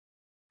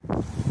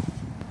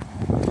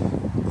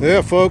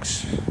Yeah,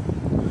 folks,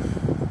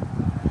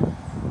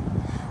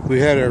 we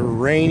had a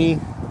rainy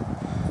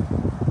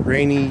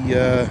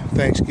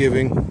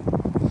Thanksgiving,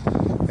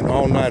 and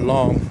all night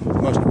long it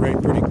must have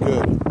rained pretty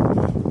good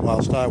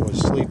whilst I was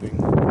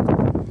sleeping.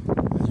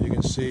 As you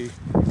can see,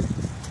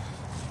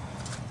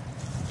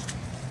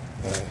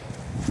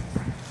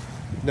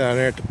 down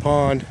there at the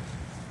pond,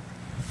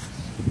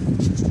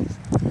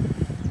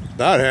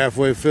 about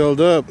halfway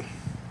filled up,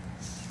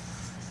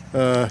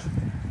 and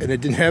it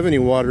didn't have any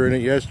water in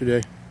it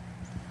yesterday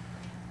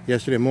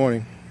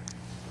morning.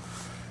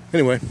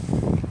 Anyway,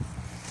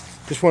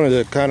 just wanted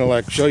to kind of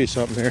like show you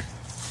something here.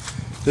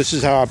 This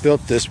is how I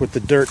built this, with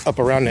the dirt up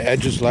around the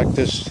edges like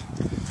this.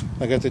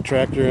 I got the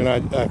tractor and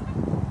I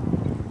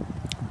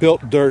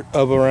built dirt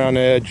up around the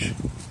edge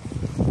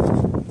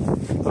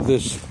of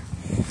this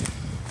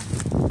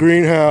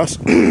greenhouse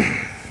and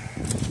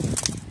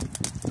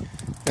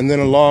then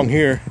along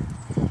here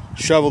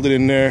shoveled it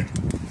in there.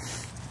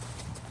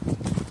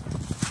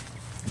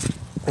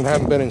 And I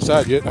haven't been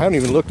inside yet. I haven't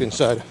even looked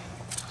inside.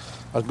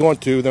 I was going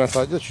to, then I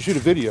thought, let's shoot a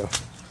video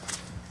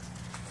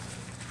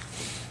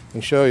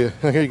and show you.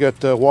 Now here you got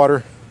the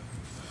water.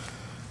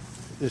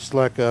 It's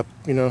like a,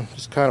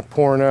 just kind of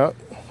pouring out,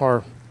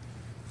 or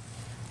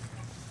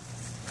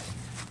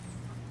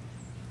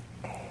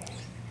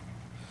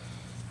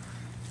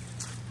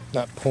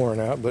not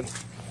pouring out, but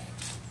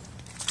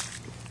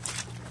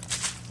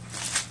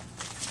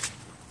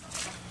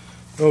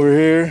over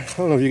here, I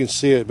don't know if you can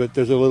see it, but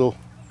there's a little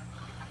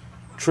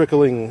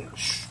trickling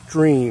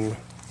stream.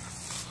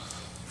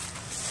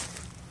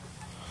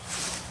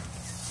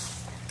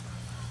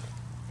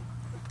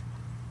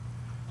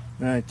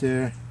 Right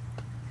there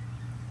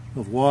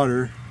of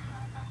water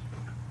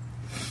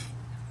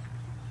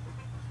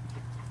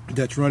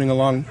that's running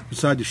along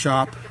beside the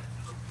shop,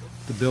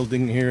 the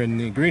building here in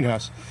the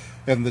greenhouse,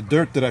 and the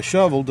dirt that I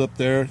shoveled up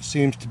there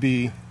seems to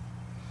be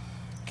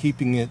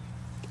keeping it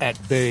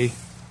at bay,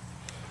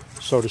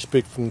 so to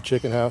speak, from the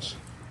chicken house.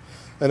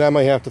 And I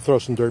may have to throw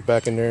some dirt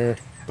back in there,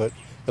 but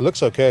it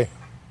looks okay.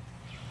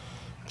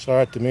 It's all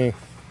right to me.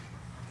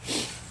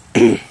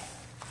 And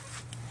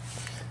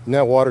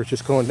that water's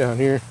just going down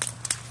here.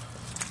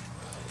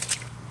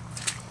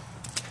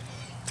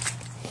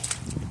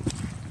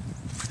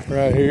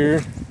 Right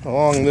here,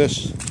 along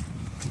this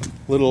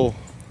little,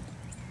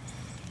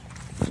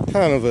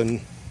 kind of a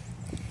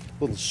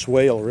little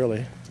swale,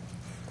 really.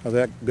 Now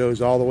that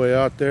goes all the way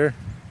out there.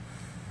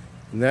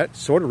 And that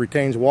sort of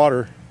retains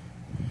water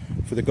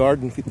for the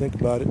garden, if you think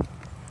about it.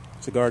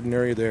 It's a garden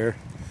area there.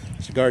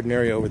 It's a garden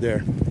area over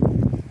there.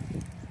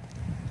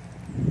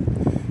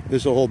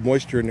 This will hold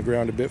moisture in the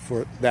ground a bit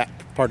for that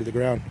part of the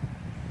ground.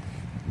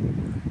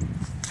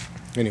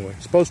 Anyway,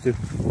 it's supposed to.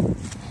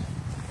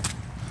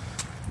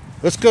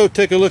 Let's go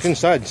take a look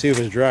inside and see if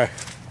it's dry.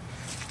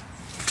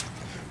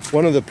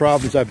 One of the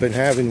problems I've been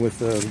having with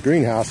the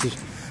greenhouses,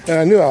 and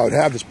I knew I would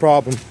have this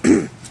problem,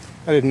 I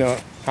didn't know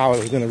how it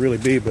was going to really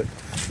be, but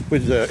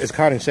with it's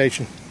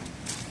condensation.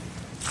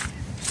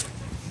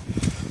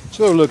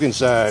 So look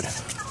inside.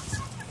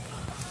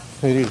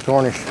 You need a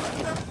cornish.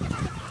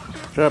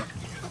 What's up?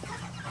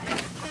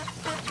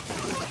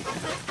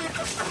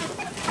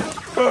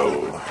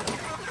 Whoa.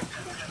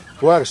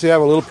 Well, I can see I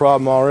have a little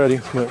problem already,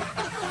 but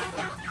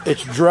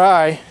it's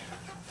dry.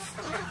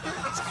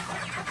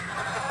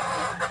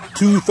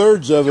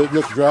 2/3 of it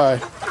looks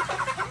dry.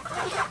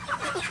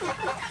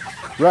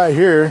 Right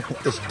here,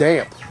 it's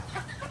damp.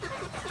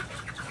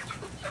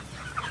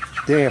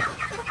 Damp.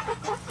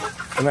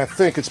 And I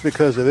think it's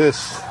because of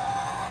this.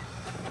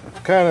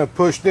 Kind of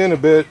pushed in a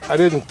bit. I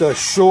didn't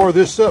shore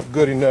this up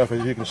good enough,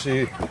 as you can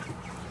see.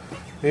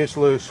 It's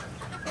loose.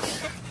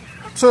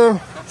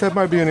 So, that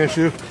might be an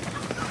issue.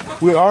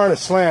 We are in a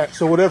slant,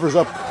 so whatever's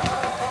up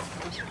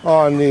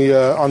on the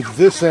on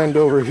this end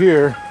over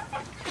here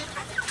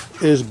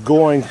is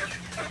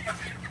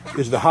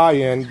the high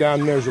end.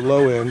 Down there's the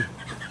low end.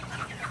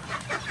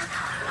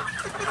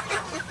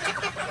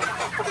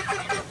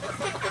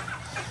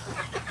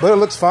 But it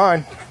looks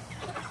fine.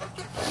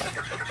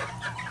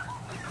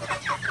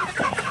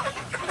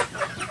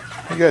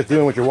 What you guys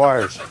doing with your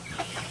wires?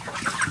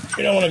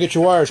 You don't want to get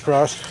your wires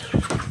crossed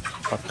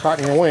or caught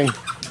in your wing.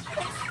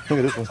 Look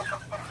at this one.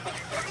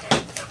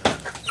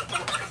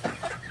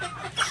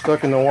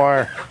 Stuck in the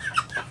wire.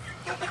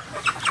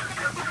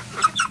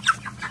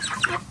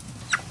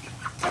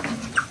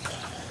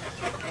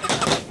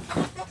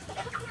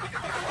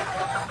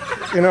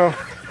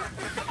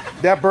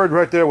 That bird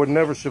right there would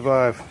never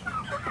survive.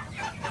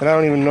 And I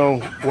don't even know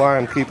why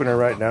I'm keeping her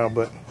right now,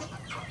 but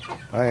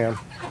I am.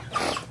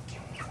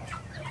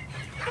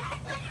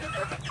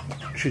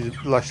 She's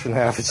less than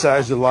half the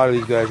size of a lot of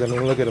these guys. I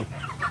mean, look at them.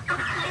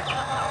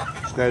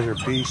 These guys are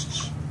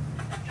beasts.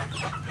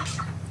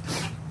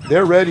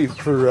 They're ready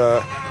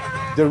for.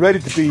 They're ready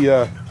to be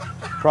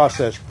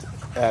processed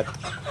at.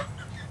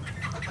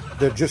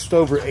 They're just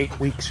over 8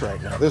 weeks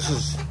right now. This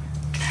is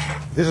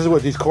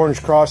what these Cornish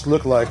cross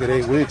look like at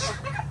 8 weeks.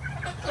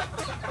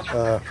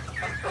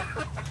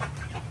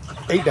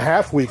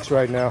 8.5 weeks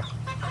right now.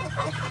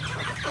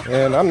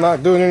 And I'm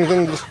not doing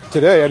anything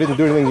today. I didn't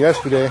do anything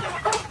yesterday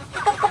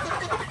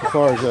as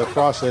far as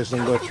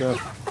processing, but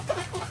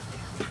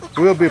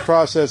we'll be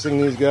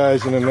processing these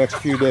guys in the next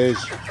few days,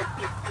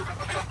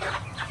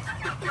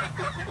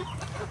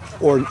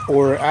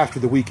 or after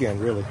the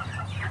weekend, really.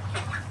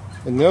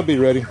 And they'll be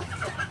ready.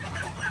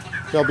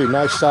 They'll be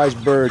nice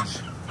sized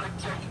birds.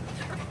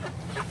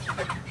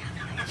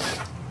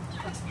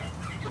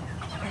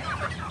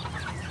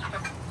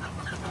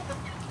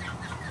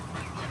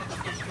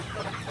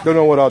 Don't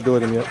know what I'll do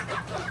with them yet.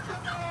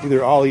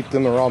 Either I'll eat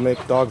them or I'll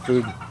make dog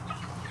food.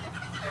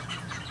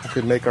 We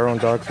could make our own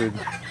dog food.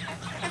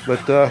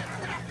 But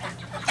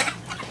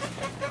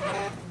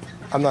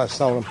I'm not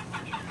selling them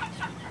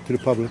to the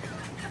public.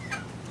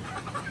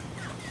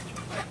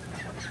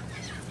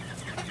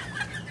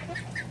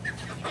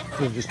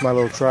 This is just my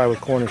little try with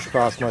Cornish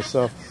cross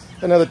myself.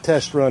 Another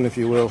test run, if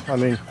you will. I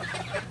mean,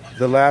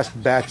 the last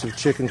batch of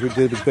chickens we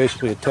did was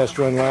basically a test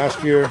run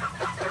last year.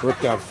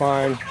 Worked out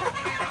fine.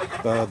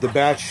 The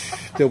batch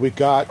that we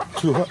got,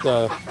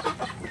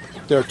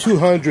 there are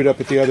 200 up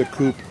at the other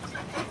coop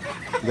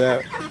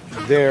that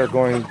they're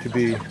going to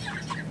be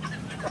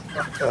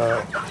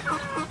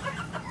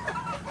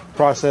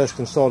processed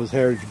and sold as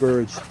heritage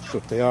birds. So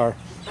if they are,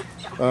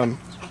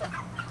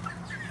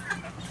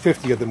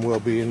 50 of them will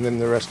be, and then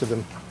the rest of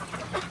them,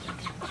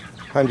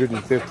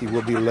 150,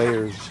 will be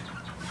layers.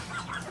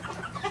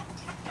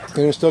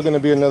 And it's still going to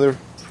be another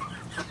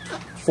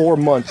 4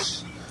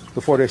 months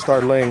before they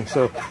start laying.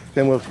 So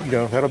then we'll,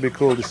 that'll be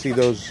cool to see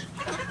those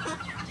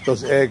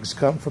eggs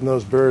come from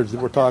those birds.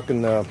 We're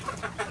talking,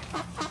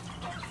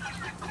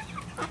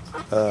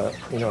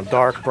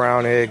 dark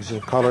brown eggs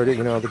and colored,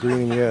 the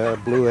green,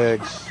 blue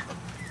eggs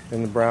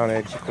and the brown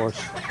eggs, of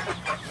course.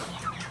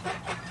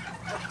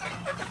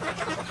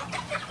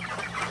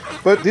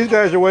 But these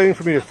guys are waiting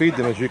for me to feed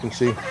them, as you can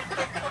see.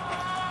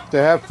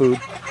 They have food,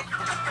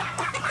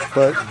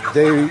 but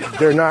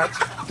they're not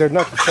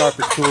the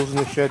sharpest tools in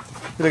the shed.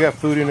 They got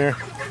food in there.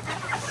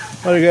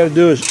 All you got to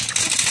do is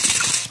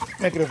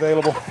make it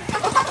available.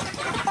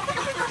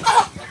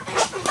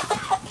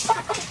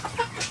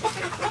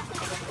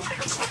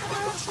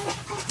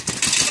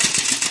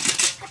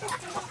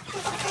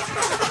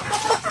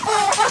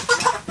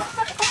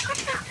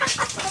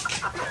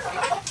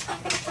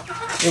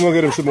 And we'll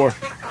get him some more.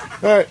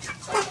 All right.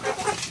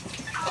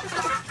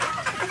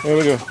 There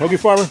we go. Hoagie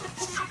Farmer,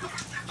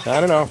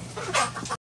 signing off.